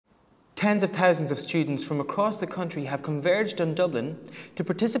Tens of thousands of students from across the country have converged on Dublin to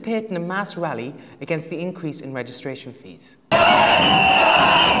participate in a mass rally against the increase in registration fees.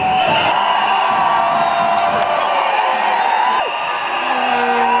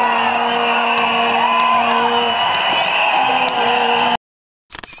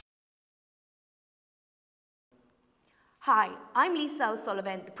 Hi, I'm Lisa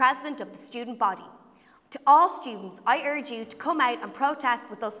O'Sullivan, the President of the student body. To all students, I urge you to come out and protest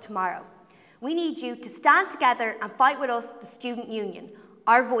with us tomorrow. We need you to stand together and fight with us, the student union.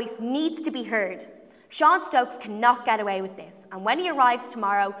 Our voice needs to be heard. Sean Stokes cannot get away with this, and when he arrives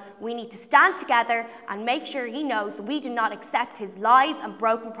tomorrow, we need to stand together and make sure he knows we do not accept his lies and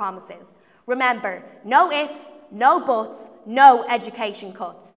broken promises. Remember, no ifs, no buts, no education cuts.